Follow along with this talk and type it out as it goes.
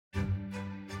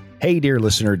Hey, dear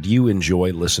listener, do you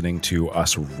enjoy listening to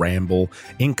us ramble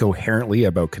incoherently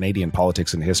about Canadian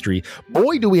politics and history?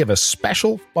 Boy, do we have a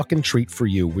special fucking treat for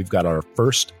you. We've got our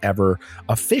first ever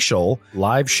official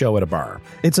live show at a bar.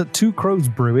 It's at Two Crows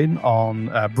Brewing on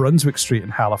Brunswick Street in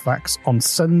Halifax on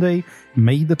Sunday,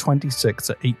 May the 26th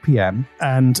at 8 p.m.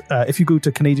 And if you go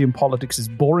to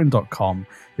CanadianPoliticsIsBoring.com,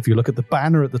 if you look at the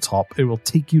banner at the top, it will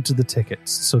take you to the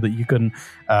tickets so that you can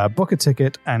book a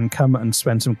ticket and come and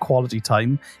spend some quality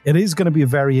time. It is going to be a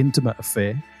very intimate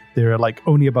affair. There are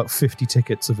only about 50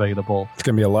 tickets available. It's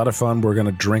going to be a lot of fun. We're going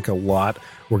to drink a lot.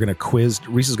 We're going to quiz.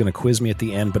 Reese is going to quiz me at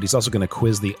the end, but he's also going to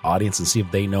quiz the audience and see if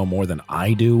they know more than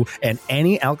I do. And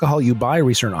any alcohol you buy,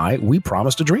 Reese and I, we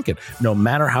promise to drink it, no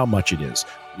matter how much it is.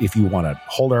 If you want to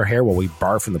hold our hair while we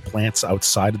barf from the plants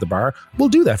outside of the bar, we'll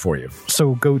do that for you.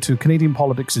 So go to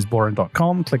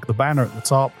CanadianPoliticsIsBoring.com, click the banner at the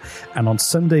top, and on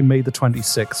Sunday, May the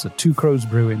 26th at Two Crows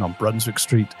Brewing on Brunswick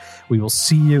Street, we will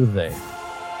see you there.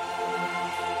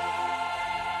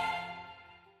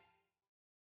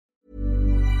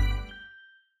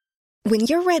 When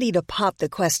you're ready to pop the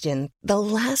question, the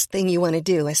last thing you want to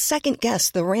do is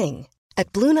second-guess the ring.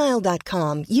 At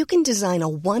BlueNile.com, you can design a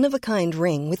one-of-a-kind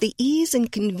ring with the ease and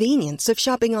convenience of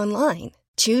shopping online.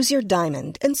 Choose your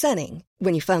diamond and setting.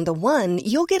 When you find the one,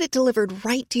 you'll get it delivered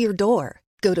right to your door.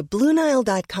 Go to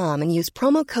BlueNile.com and use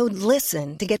promo code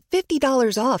LISTEN to get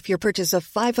 $50 off your purchase of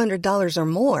 $500 or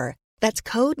more. That's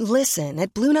code LISTEN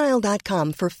at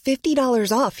BlueNile.com for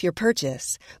 $50 off your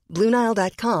purchase.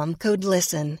 BlueNile.com, code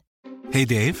LISTEN. Hey,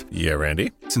 Dave. Yeah,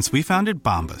 Randy. Since we founded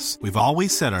Bombas, we've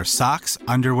always said our socks,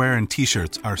 underwear, and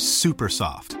T-shirts are super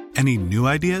soft. Any new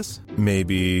ideas?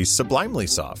 Maybe sublimely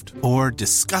soft. Or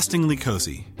disgustingly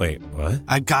cozy. Wait, what?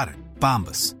 I got it.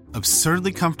 Bombas.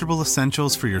 Absurdly comfortable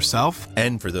essentials for yourself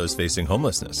and for those facing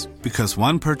homelessness. Because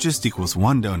one purchased equals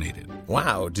one donated.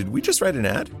 Wow, did we just write an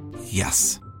ad?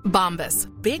 Yes. Bombas.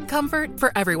 Big comfort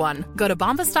for everyone. Go to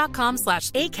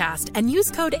bombas.com/ACAST and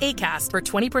use code ACAST for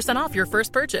 20% off your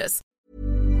first purchase.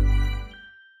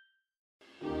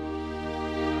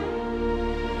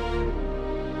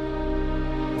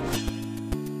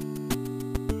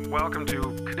 Welcome to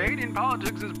Canadian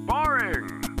Politics is Boring.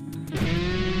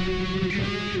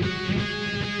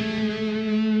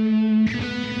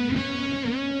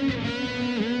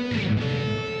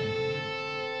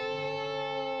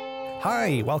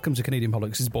 Hi, welcome to Canadian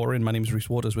Politics is Boring. My name is Rhys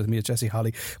Waters. With me is Jesse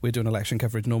Harley. We're doing election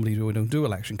coverage. Normally we don't do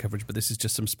election coverage, but this is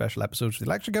just some special episodes for the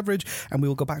election coverage, and we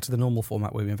will go back to the normal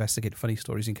format where we investigate funny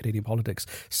stories in Canadian politics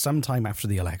sometime after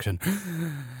the election.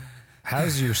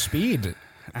 How's your speed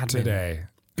today?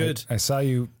 Good. I saw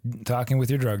you talking with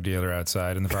your drug dealer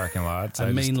outside in the parking lot.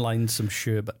 I mainlined some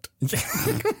sherbet.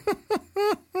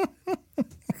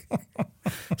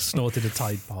 Snorted a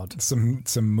Tide Pod. Some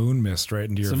moon mist right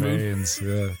into your veins.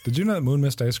 Yeah. Did you know that moon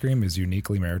mist ice cream is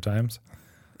uniquely Maritimes?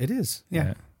 It is.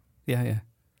 Yeah. I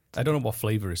don't know what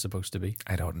flavour it's supposed to be.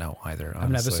 I don't know either, honestly.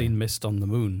 I've never seen mist on the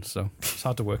moon, so it's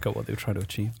hard to work out what they were trying to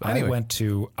achieve. But anyway.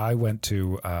 I went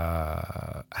to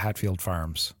Hatfield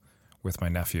Farms with my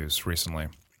nephews recently.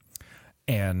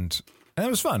 And it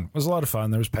was fun. It was a lot of fun.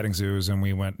 There was petting zoos, and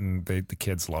we went, and the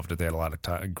kids loved it. They had a lot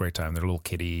of great time. Their little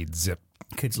kitty zip.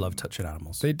 Kids love touching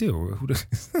animals. They do.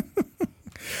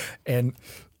 And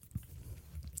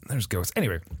there's ghosts.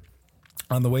 Anyway,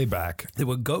 on the way back, there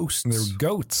were ghosts. There were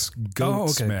goats.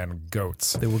 Goats, man.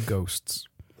 Goats. There were ghosts.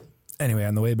 Anyway,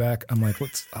 on the way back, I'm like,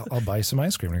 I'll buy some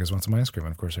ice cream. And he goes, want some ice cream?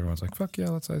 And of course, everyone's like, fuck yeah,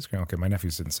 let's ice cream. Okay, my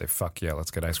nephews didn't say, fuck yeah,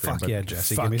 let's get ice cream. Fuck yeah,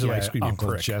 Jesse. Give me some ice cream,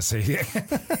 Uncle Jesse.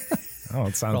 Oh,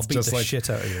 it sounds just like shit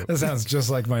out of you. That sounds just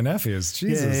like my nephews.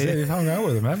 Jesus, yeah. You've hung out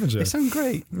with them, haven't you? They sound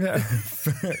great. Yeah.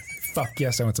 Fuck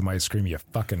yes, I want some ice cream, you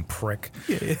fucking prick.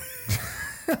 Yeah.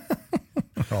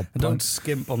 Don't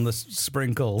skimp on the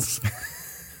sprinkles.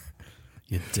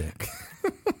 You dick.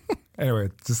 Anyway,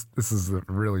 this is a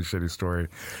really shitty story.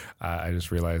 I just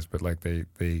realized, but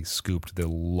they scooped the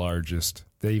largest.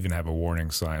 They even have a warning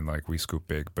sign like we scoop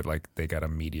big, but they got a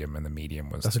medium, and the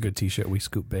medium was. That's a good T-shirt. We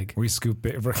scoop big. We scoop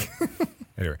big.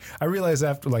 Anyway, I realized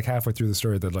after halfway through the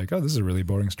story that oh, this is a really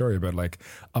boring story about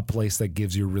a place that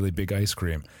gives you really big ice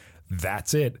cream.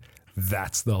 That's it.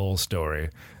 That's the whole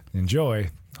story. Enjoy.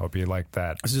 Hope you like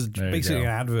that. This is basically an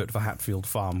advert for Hatfield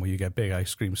Farm where you get big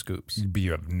ice cream scoops.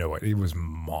 You have no idea. It was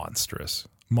monstrous.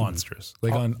 Monstrous.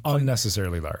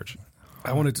 Unnecessarily large.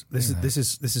 I wanted to, this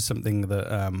is something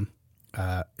that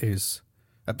is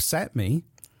upset me.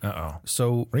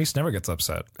 So Reese never gets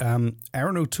upset.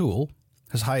 Aaron O'Toole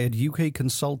has hired UK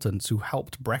consultants who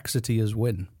helped Brexiteers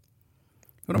win.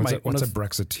 What's a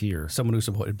Brexiteer? Someone who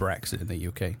supported Brexit in the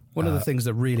UK. One of the things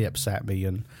that really upset me,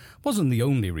 and wasn't the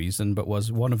only reason, but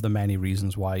was one of the many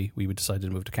reasons why we decided to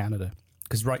move to Canada.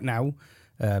 because right now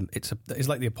it's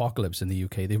like the apocalypse in the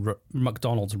UK.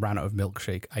 McDonald's ran out of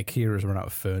milkshake, IKEA has run out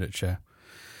of furniture,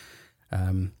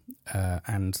 and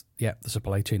the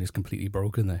supply chain is completely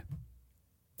broken there.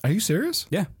 Are you serious?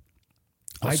 Yeah.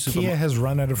 IKEA has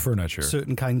run out of furniture.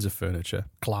 Certain kinds of furniture.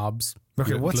 Klabs,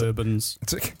 Okay, what's Glurbans,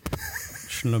 It's like,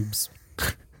 Schnubs,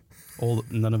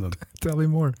 none of them. tell me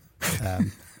more.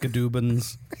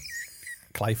 Gadoobans,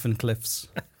 Clive and Cliffs,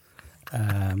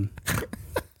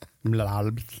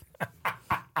 Mlalbs.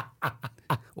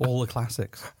 All the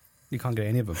classics. You can't get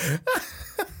any of them.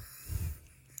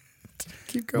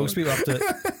 Keep going. Most people have to.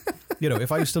 You know,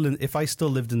 if I still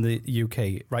lived in the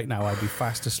UK right now, I'd be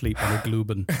fast asleep on a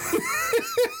Gluban.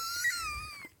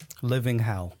 Living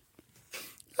hell.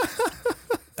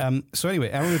 So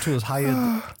anyway, Aaron O'Toole's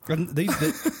hired, and the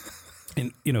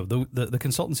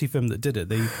consultancy firm that did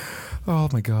it, Oh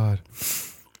my God.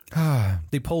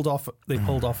 they pulled off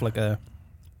like a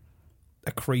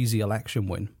crazy election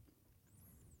win.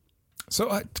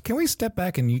 So can we step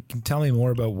back and you can tell me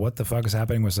more about what the fuck is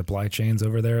happening with supply chains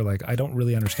over there? Like, I don't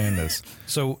really understand this.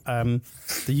 So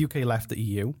the UK left the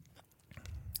EU,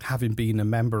 having been a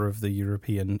member of the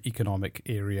European Economic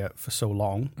Area for so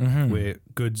long, where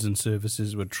goods and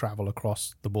services would travel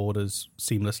across the borders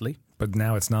seamlessly. But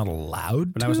now it's not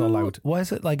allowed. But now it's not allowed. Why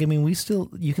is it like? I mean,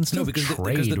 you can still because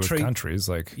Trade the with trade- countries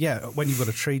like. Yeah, when you've got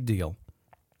a trade deal,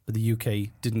 but the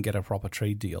UK didn't get a proper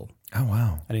trade deal. Oh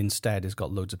wow. And instead it's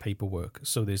got loads of paperwork.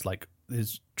 So there's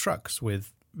trucks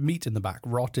with meat in the back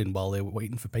rotting while they were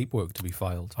waiting for paperwork to be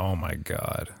filed. Oh my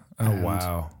God. Oh And,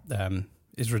 wow.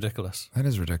 It's ridiculous. That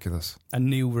is ridiculous. And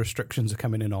new restrictions are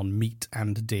coming in on meat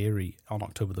and dairy on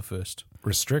October the 1st.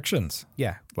 Restrictions.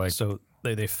 Yeah. Like- so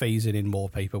they're phasing in more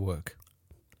paperwork.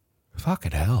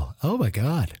 fucking hell. Oh my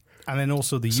God. And then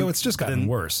also So it's just gotten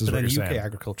worse, is but what then you're UK saying.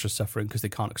 agriculture is suffering because they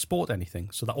can't export anything.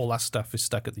 So that all that stuff is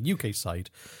stuck at the UK side.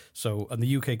 And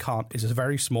the UK is a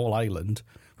very small island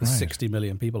with Right. 60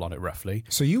 million people on it, roughly.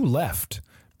 So you left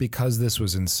because this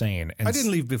was insane. And I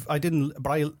didn't leave. We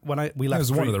left.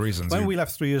 was one of the reasons When you- we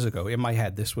left 3 years ago, in my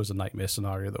head, this was a nightmare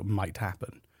scenario that might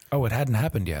happen. Oh, it hadn't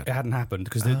happened yet. It hadn't happened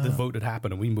because the vote had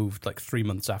happened, and we moved like 3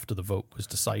 months after the vote was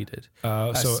decided.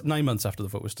 So 9 months after the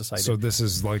vote was decided. So this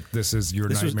is your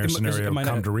This was- nightmare it scenario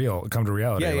come to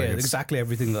reality. yeah, Like, it's- exactly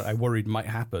everything that I worried might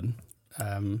happen.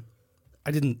 I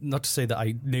didn't, not to say that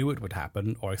I knew it would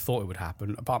happen or I thought it would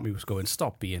happen. A part of me was going,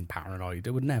 stop being paranoid.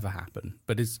 It would never happen,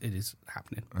 but it is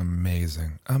happening.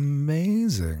 Amazing.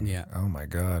 Yeah. Oh my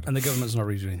God. And the government's not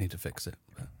really doing anything to fix it.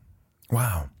 But,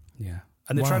 Wow. yeah.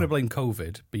 And they're Wow. trying to blame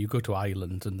COVID, but you go to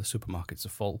Ireland and the supermarkets are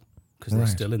full because they're Right.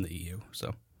 still in the EU.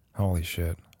 So Holy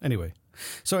shit. anyway,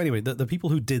 the people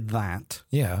who did that,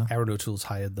 Yeah. Aaron O'Toole's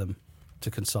hired them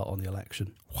to consult on the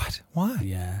election. What? Why?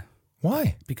 Yeah.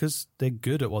 Why? Because they're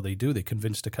good at what they do. They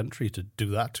convinced a country to do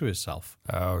that to itself.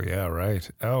 Oh yeah, right.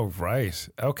 Oh right.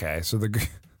 Okay, so the.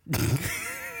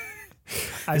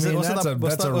 I Is it- mean, what's that's that- a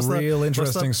what's that's that- a what's that- real what's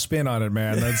interesting that- spin on it,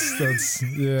 man. That's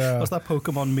yeah. What's that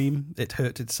Pokemon meme? It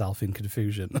hurt itself in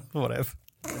confusion. Whatever.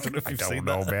 I don't know if I you've don't seen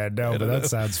know, that. man. No, I but don't that know.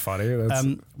 sounds funny. That's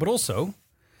But also,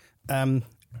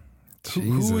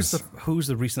 Jesus. who's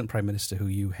the recent prime minister who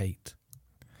you hate?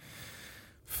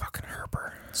 fucking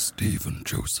Herper. Stephen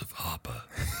Joseph Harper.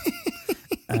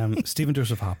 Stephen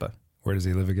Joseph Harper. Where does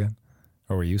he live again?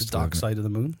 Or we used to Dark live? side of the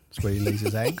moon. It's where he lays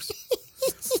his eggs.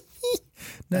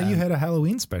 No, you had a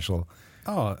Halloween special.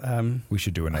 Oh, We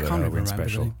should do another can't even Halloween remember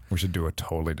special. the name. We should do a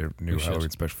totally new We should. Halloween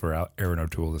special for Aaron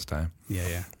O'Toole this time.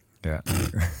 yeah. Yeah.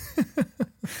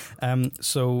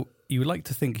 So you would like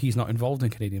to think he's not involved in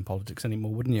Canadian politics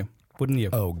anymore, wouldn't you? Wouldn't you?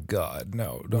 Oh God,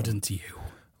 no. Don't. Wouldn't you?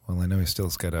 Well, I know he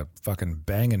still's got a fucking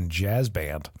banging jazz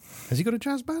band. Has he got a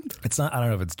jazz band? It's not. I don't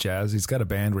know if it's jazz. He's got a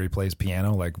band where he plays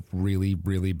piano, like really,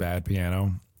 really bad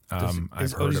piano.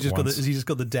 I've heard it once. Has he just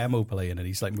got the demo playing and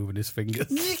he's like moving his fingers?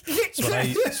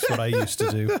 That's what I used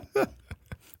to do.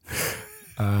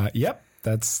 Yep.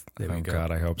 That's. There we Oh go.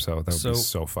 God, I hope so. That would be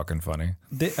so fucking funny.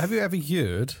 Have you ever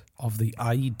heard of the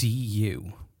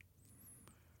IDU?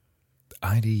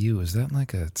 IDU, is that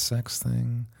like a sex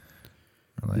thing?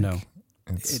 Or like, No.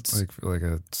 It's like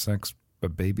a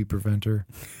baby preventer.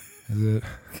 Is it?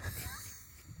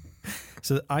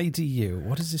 So the IDU,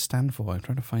 what does this stand for? I'm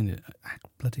trying to find it.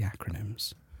 Bloody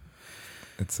acronyms.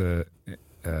 It's a.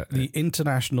 The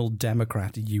International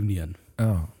Democrat Union.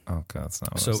 Oh God, that's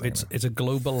not what I So was thinking. it's a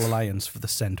global alliance for the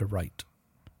centre right.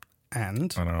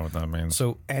 And I don't know what that means.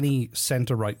 so any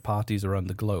centre right parties around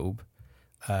the globe,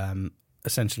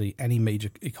 essentially any major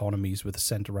economies with a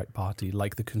centre right party,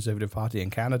 like the Conservative Party in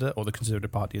Canada or the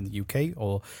Conservative Party in the UK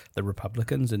or the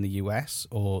Republicans in the US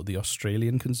or the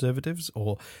Australian Conservatives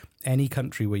or any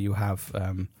country where you have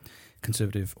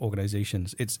conservative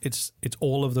organizations. It's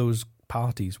all of those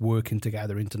parties working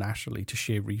together internationally to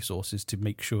share resources to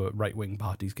make sure right-wing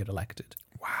parties get elected.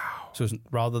 Wow. So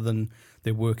rather than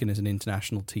they're working as an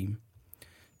international team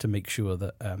to make sure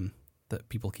that that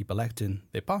people keep electing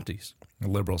their parties. The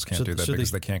liberals can't do that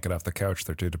because they can't get off the couch.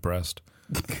 They're too depressed.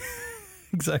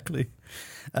 Exactly.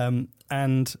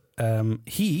 And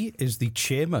he is the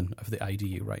chairman of the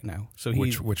IDU right now. So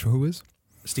who is?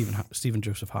 Stephen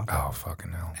Joseph Harper. Oh,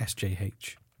 fucking hell.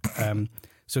 SJH.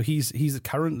 So he's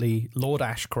currently Lord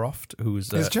Ashcroft,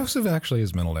 who's... is Joseph actually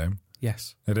his middle name?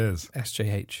 Yes. It is.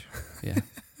 SJH. Yeah.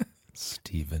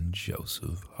 Stephen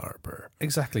Joseph Harper.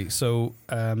 Exactly. So...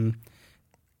 and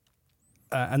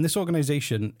this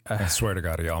organization... I swear to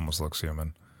God, he almost looks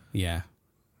human. Yeah.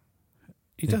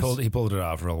 He pulled it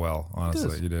off real well,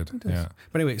 honestly. He did. Yeah.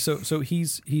 But anyway, so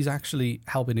he's actually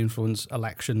helping influence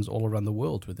elections all around the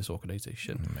world with this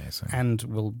organization. Amazing. And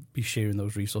will be sharing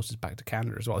those resources back to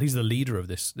Canada as well. He's the leader of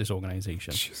this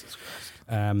organization. Jesus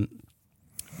Christ.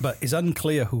 But it's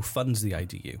unclear who funds the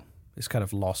IDU. It's kind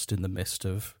of lost in the mist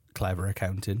of clever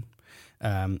accounting.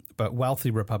 But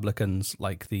wealthy Republicans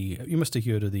like you must have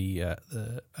heard of the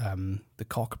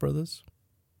Koch brothers,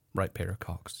 right pair of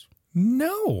cocks.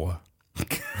 No.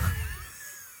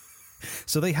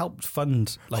 So they helped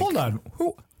fund. Hold on.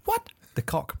 Who? What? The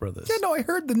Koch brothers. Yeah, no, I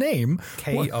heard the name.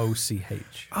 Koch.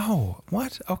 Oh,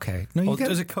 what? Okay. No,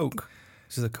 there's a Koch.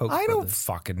 This is the Koch brothers. I don't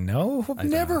fucking know. I've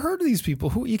never heard of these people.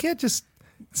 Who? You can't just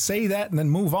say that and then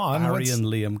move on. Barry and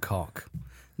Liam Koch.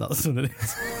 That's what it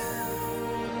is.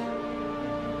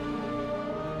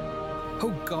 Oh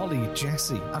golly,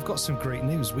 Jesse, I've got some great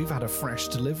news. We've had a fresh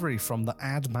delivery from the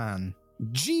ad man.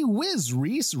 Gee whiz,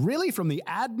 Reese, really? From the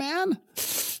ad man?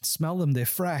 Smell them, they're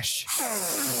fresh.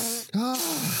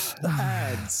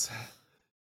 Ads.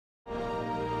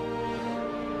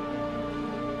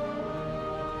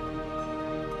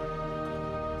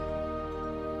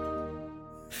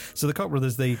 So the Koch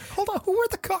brothers, hold on. Who are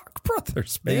the Koch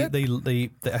brothers, man? They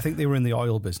I think they were in the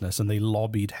oil business, and they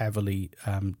lobbied heavily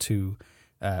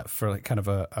for like kind of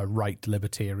a right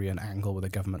libertarian angle with the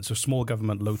government. So small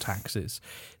government, low taxes.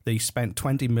 They spent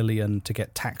 $20 million to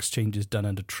get tax changes done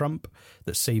under Trump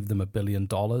that saved them $1 billion.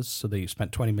 So they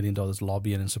spent $20 million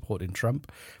lobbying and supporting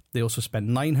Trump. They also spent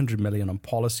 $900 million on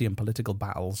policy and political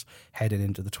battles heading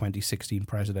into the 2016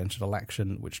 presidential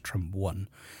election, which Trump won.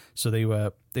 So they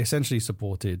essentially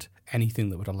supported anything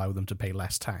that would allow them to pay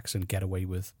less tax and get away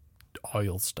with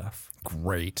oil stuff.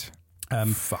 Great.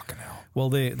 Fucking hell. Well,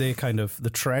 they kind of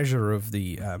the treasurer of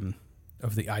the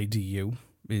IDU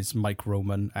is Mike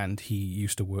Roman, and he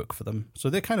used to work for them, so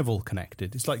they're kind of all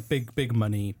connected. It's like big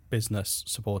money business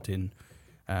supporting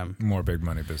more big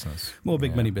money business,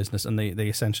 money business, and they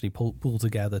essentially pull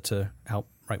together to help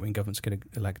right wing governments get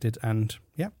elected. And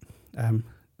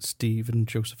Stephen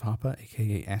Joseph Harper,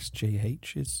 aka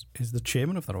SJH, is the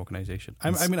chairman of that organization.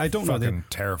 I mean, I don't know. Fucking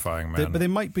terrifying, man. But there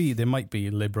might be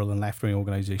liberal and left wing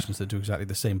organizations that do exactly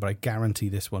the same. But I guarantee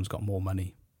this one's got more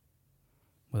money,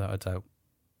 without a doubt.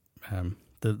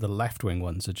 The left wing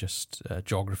ones are just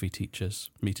geography teachers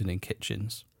meeting in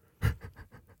kitchens.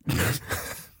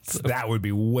 That would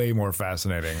be way more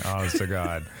fascinating. Honest to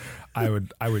God. I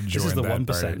would join this is the that 1%.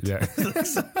 Party. Yeah.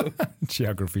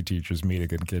 Geography teachers meeting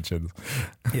in kitchens.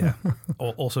 Yeah.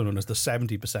 Also known as the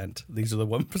 70%. These are the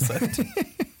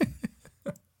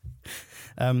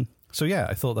 1%. So yeah,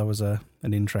 I thought that was an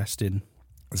interesting...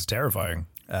 It's terrifying.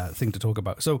 Thing to talk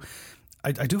about. So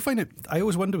I do find it... I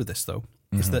always wonder with this, though,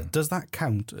 is that does that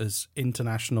count as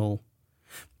international...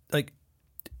 Like,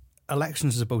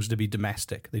 elections are supposed to be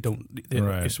domestic.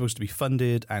 They're supposed to be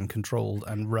funded and controlled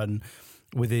and run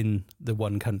within the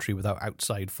one country without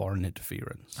outside foreign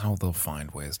interference. Oh, they'll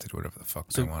find ways to do whatever the fuck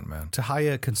they want, man. To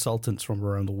hire consultants from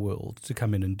around the world to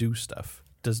come in and do stuff,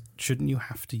 shouldn't you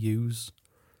have to use...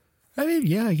 I mean,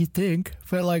 yeah, you think.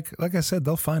 But like I said,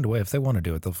 they'll find a way. If they want to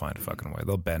do it, they'll find a fucking way.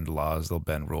 They'll bend laws. They'll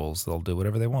bend rules. They'll do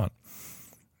whatever they want.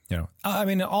 You know, I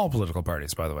mean, all political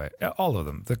parties, by the way, all of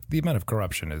them. The amount of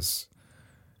corruption is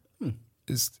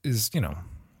you know,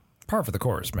 par for the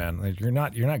course, man. Like, you're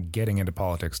not getting into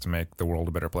politics to make the world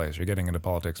a better place. You're getting into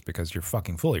politics because you're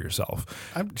fucking full of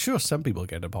yourself. I'm sure some people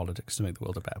get into politics to make the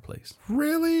world a better place.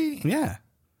 Really? Yeah.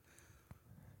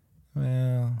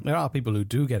 Well, there are people who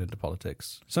do get into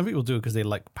politics. Some people do it because they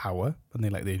like power and they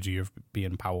like the idea of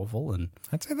being powerful. And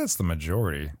I'd say that's the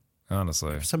majority,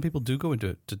 honestly. Some people do go into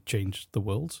it to change the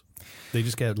world. They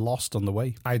just get lost on the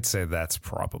way. I'd say that's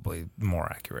probably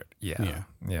more accurate. Yeah,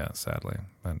 sadly.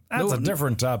 But that's a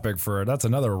different topic that's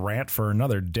another rant for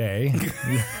another day.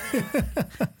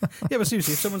 Yeah, but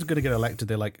seriously, if someone's going to get elected,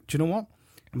 they're like, do you know what?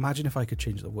 Imagine if I could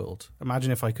change the world.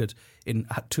 Imagine if I could, in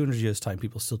 200 years' time,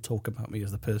 people still talk about me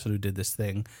as the person who did this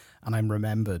thing, and I'm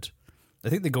remembered. I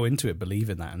think they go into it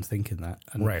believing that and thinking that.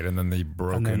 And, right, and then the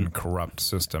broken, corrupt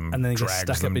system and then they get drags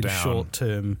stuck them up in down.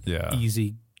 short-term,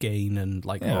 easy gain and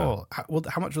like, how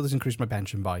much will this increase my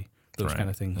pension by? Those kind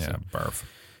of things. Yeah, barf.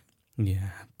 Yeah,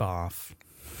 barf.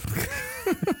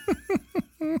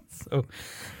 So,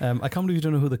 I can't believe you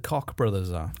don't know who the Koch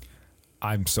brothers are.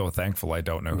 I'm so thankful I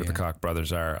don't know who the Koch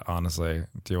brothers are, honestly.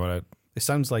 Do you want to... It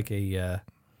sounds like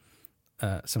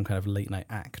some kind of late-night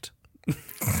act.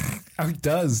 Oh, it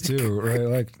does, too. Right?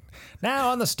 Like, now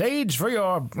on the stage for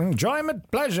your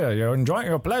enjoyment, pleasure.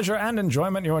 Your pleasure and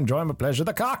enjoyment, your enjoyment, pleasure.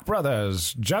 The Koch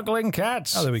brothers, juggling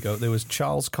cats. Oh, there we go. There was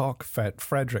Charles Koch,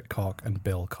 Frederick Koch, and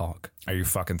Bill Koch. Are you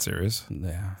fucking serious?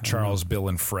 Yeah. Charles, Bill,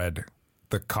 and Fred.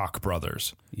 The Koch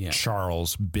brothers. Yeah.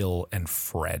 Charles, Bill, and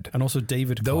Fred. And also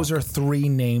David Koch. Those are three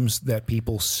names that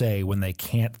people say when they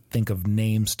can't think of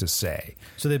names to say.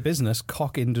 So their business,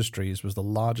 Koch Industries, was the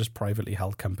largest privately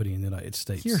held company in the United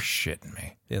States. You're shitting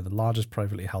me. Yeah, the largest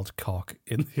privately held Koch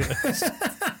in the United States.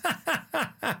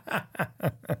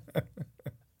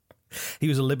 He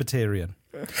was a libertarian.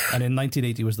 And in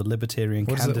 1980 was the libertarian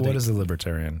candidate. What is a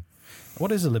libertarian?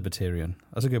 What is a libertarian?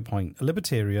 That's a good point. A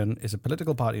libertarian is a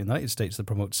political party in the United States that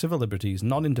promotes civil liberties,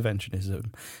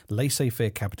 non-interventionism,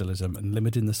 laissez-faire capitalism, and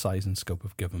limiting the size and scope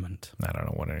of government. I don't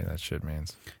know what any of that shit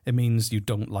means. It means you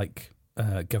don't like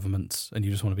governments and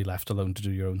you just want to be left alone to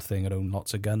do your own thing and own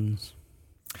lots of guns.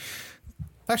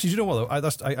 Actually, do you know what,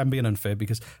 though? I'm being unfair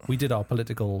because we did our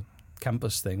political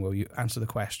campus thing where you answer the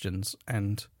questions,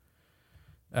 and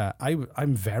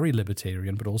I'm very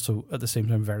libertarian, but also at the same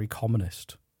time very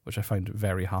communist, which I find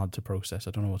very hard to process.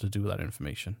 I don't know what to do with that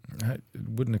information. I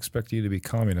wouldn't expect you to be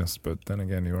communist, but then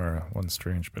again, you are one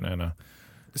strange banana.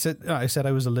 I said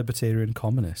I was a libertarian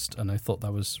communist, and I thought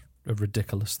that was a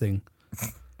ridiculous thing.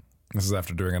 This is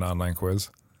after doing an online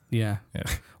quiz? Yeah.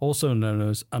 Also known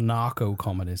as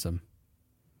anarcho-communism,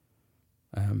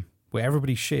 where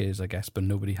everybody shares, I guess, but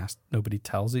nobody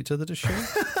tells each other to share.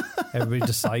 Everybody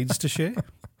decides to share.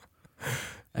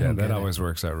 Yeah, that always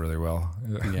works out really well.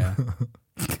 Yeah.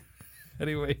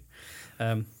 Anyway,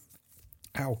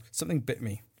 ow! Something bit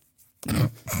me.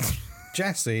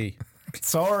 Jesse,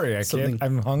 sorry, I can't.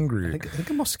 I'm hungry. I think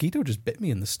a mosquito just bit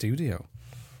me in the studio.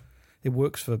 It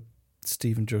works for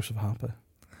Stephen Joseph Harper.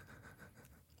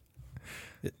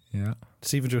 Yeah,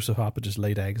 Stephen Joseph Harper just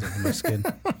laid eggs under my skin.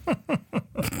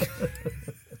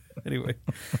 Anyway,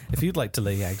 if you'd like to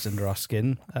lay eggs under our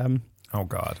skin, oh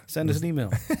God, send us an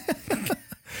email.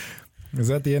 Is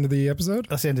that the end of the episode?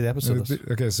 That's the end of the episode.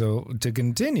 Okay, so to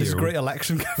continue... This is great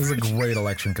election coverage. This is a great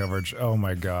election coverage. Oh,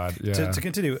 my God. Yeah. To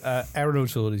continue, Aaron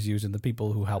O'Toole is using the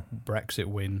people who helped Brexit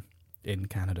win in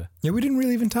Canada. Yeah, we didn't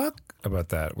really even talk about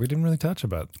that. We didn't really touch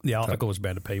about the article was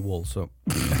behind a paywall, so...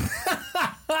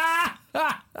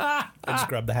 I just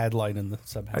grabbed the headline and the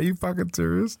subhead. Are you fucking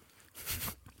serious?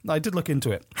 I did look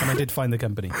into it, and I did find the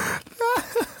company.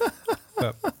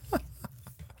 But...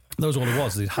 that was all it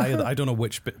was. They'd hire. I don't know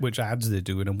which ads they're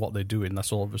doing and what they're doing.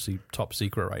 That's all obviously top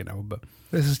secret right now. But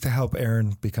this is to help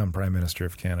Aaron become Prime Minister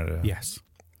of Canada. Yes,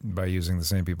 by using the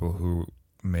same people who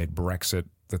made Brexit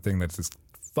the thing that's just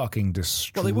fucking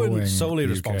destroying. Well, they weren't solely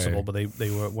the responsible, UK. but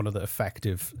they were one of the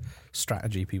effective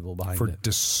strategy people behind for it.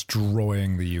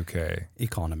 Destroying the UK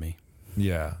economy.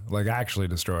 Yeah, like actually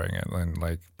destroying it, and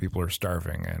like people are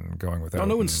starving and going without.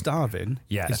 No one's starving.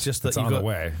 Yeah, it's just that it's on the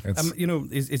way. It's,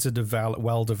 it's a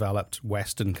well-developed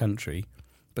Western country,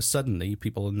 but suddenly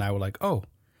people are now like, oh,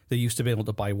 they used to be able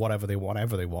to buy whatever they want,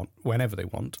 whenever they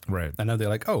want, right? And now they're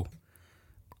like, oh,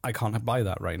 I can't buy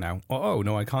that right now. Or, oh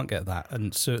no, I can't get that,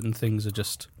 and certain things are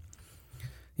just,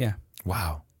 yeah,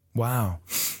 wow,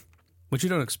 which you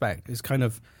don't expect. It's kind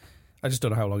of. I just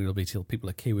don't know how long it'll be till people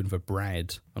are queuing for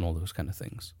bread and all those kind of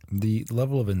things. The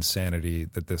level of insanity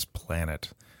that this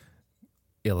planet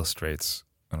illustrates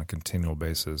on a continual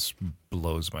basis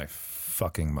blows my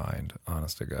fucking mind,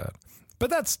 honest to God. But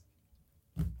that's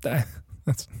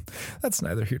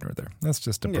neither here nor there. That's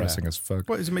just depressing as fuck.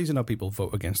 Well, it's amazing how people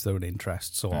vote against their own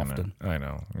interests so often. I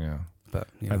know, yeah. But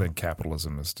I think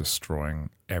capitalism is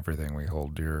destroying everything we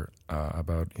hold dear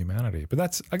about humanity. But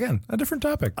that's, again, a different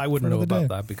topic. I wouldn't know about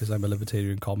that because I'm a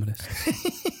libertarian communist.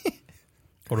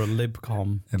 Or a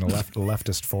libcom. And a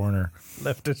leftist foreigner.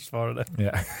 Leftist foreigner.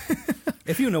 Yeah.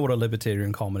 If you know what a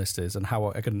libertarian communist is and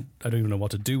how I don't even know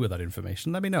what to do with that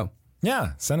information, let me know.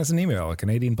 Yeah, send us an email at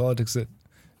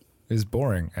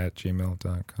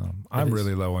CanadianPolitics@gmail.com. I'm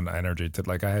really low on energy. I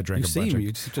drank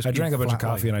a bunch of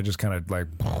coffee and I just kind of like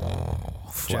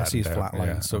Jesse's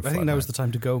flatline. So I think now is the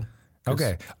time to go.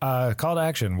 Okay. Call to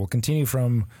action. We'll continue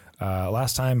from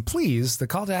last time. Please, the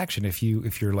call to action. If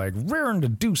you're like raring to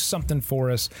do something for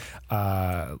us,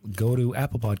 go to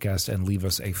Apple Podcasts and leave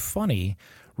us a funny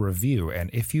review. And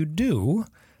if you do,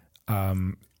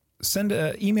 email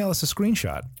us a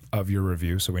screenshot of your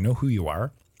review so we know who you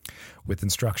are with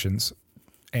instructions,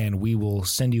 and we will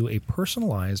send you a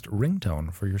personalized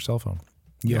ringtone for your cell phone.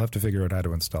 You'll have to figure out how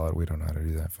to install it. We don't know how to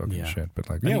do that fucking shit. But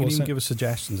like, you can even give us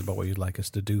suggestions about what you'd like us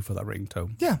to do for that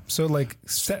ringtone. Yeah. So like,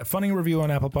 funny review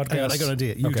on Apple Podcasts. I got an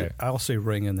idea. Okay. I'll say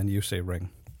ring and then you say ring.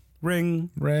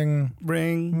 Ring. Ring.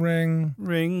 Ring. Ring.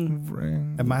 Ring.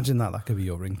 Ring. Imagine that could be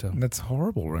your ringtone. That's a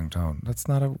horrible ringtone. That's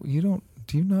not a.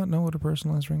 Do you not know what a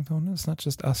personalized ringtone is? It's not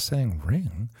just us saying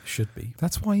ring. Should be.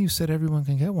 That's why you said everyone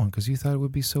can get one, because you thought it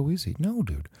would be so easy. No,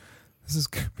 dude. This is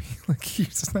going to be like,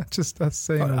 it's not just us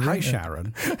saying hi,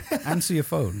 Sharon. Answer your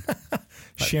phone.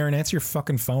 Sharon, answer your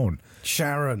fucking phone.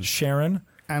 Sharon.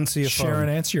 Answer your phone. Sharon,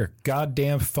 answer your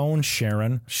goddamn phone,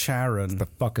 Sharon. Sharon. What the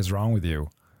fuck is wrong with you?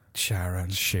 Sharon.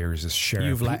 Sharon.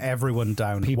 You've let everyone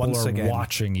down once again. People are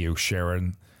watching you,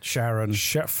 Sharon. Sharon.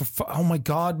 Oh my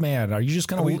God, man. Are you just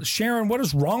going to... Sharon, what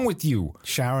is wrong with you?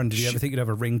 Sharon, did you ever think you'd have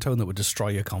a ringtone that would destroy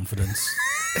your confidence?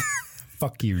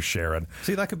 Fuck you, Sharon.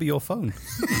 See, that could be your phone.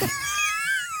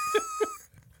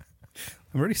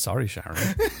 I'm really sorry, Sharon.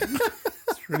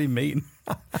 It's really mean.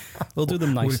 We'll do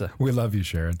them nicer. We love you,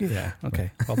 Sharon. Yeah,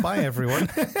 okay. Well, bye, everyone.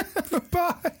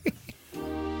 Bye.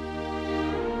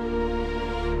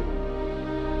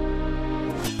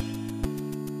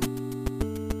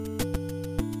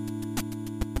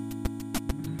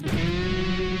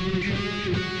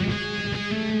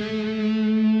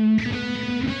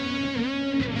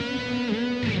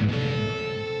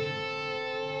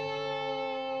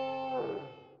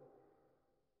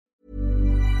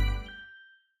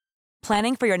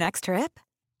 Planning for your next trip?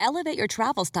 Elevate your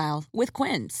travel style with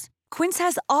Quince. Quince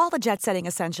has all the jet-setting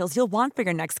essentials you'll want for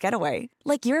your next getaway,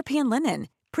 like European linen,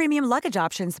 premium luggage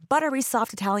options, buttery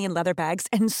soft Italian leather bags,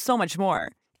 and so much more.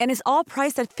 And is all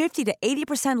priced at 50 to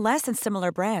 80% less than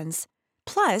similar brands.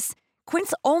 Plus,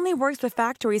 Quince only works with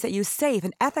factories that use safe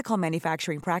and ethical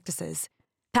manufacturing practices.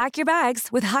 Pack your bags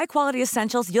with high-quality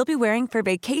essentials you'll be wearing for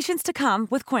vacations to come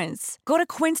with Quince. Go to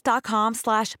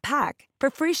quince.com/pack for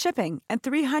free shipping and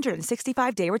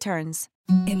 365-day returns.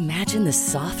 Imagine the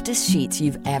softest sheets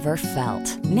you've ever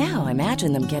felt. Now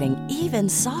imagine them getting even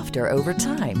softer over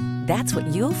time. That's what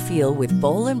you'll feel with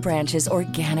Boll & Branch's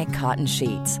organic cotton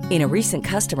sheets. In a recent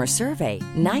customer survey,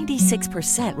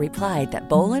 96% replied that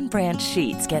Boll & Branch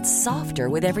sheets get softer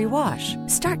with every wash.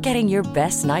 Start getting your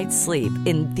best night's sleep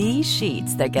in these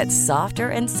sheets that get softer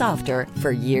and softer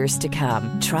for years to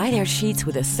come. Try their sheets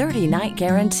with a 30-night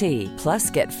guarantee. Plus,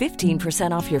 get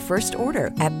 15% off your first order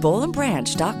at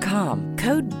bollandbranch.com.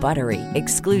 Code BUTTERY.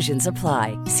 Exclusions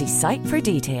apply. See site for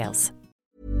details.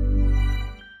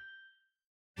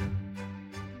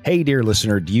 Hey, dear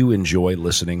listener, do you enjoy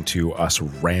listening to us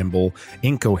ramble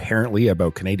incoherently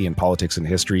about Canadian politics and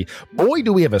history? Boy,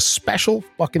 do we have a special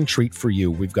fucking treat for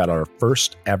you. We've got our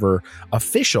first ever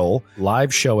official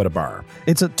live show at a bar.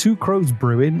 It's at Two Crows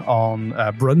Brewing on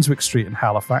Brunswick Street in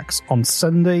Halifax on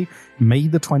Sunday, May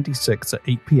the 26th at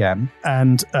 8 p.m.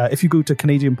 And if you go to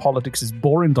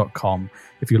CanadianPoliticsIsBoring.com,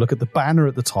 if you look at the banner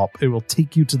at the top, it will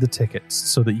take you to the tickets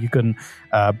so that you can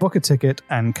book a ticket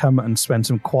and come and spend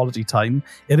some quality time.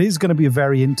 It is going to be a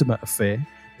very intimate affair.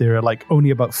 There are like only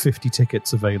about 50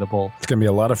 tickets available. It's going to be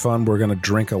a lot of fun. We're going to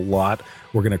drink a lot.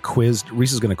 We're going to quiz.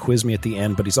 Reese is going to quiz me at the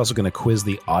end, but he's also going to quiz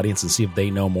the audience and see if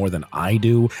they know more than I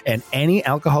do. And any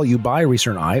alcohol you buy, Reese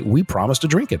and I, we promise to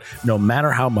drink it, no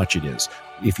matter how much it is.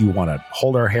 If you want to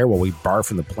hold our hair while we barf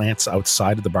from the plants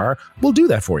outside of the bar, we'll do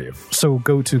that for you. So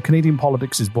go to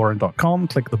CanadianPoliticsIsBoring.com,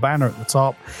 click the banner at the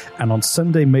top, and on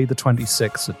Sunday, May the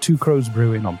 26th at Two Crows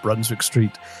Brewing on Brunswick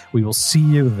Street, we will see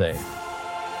you there.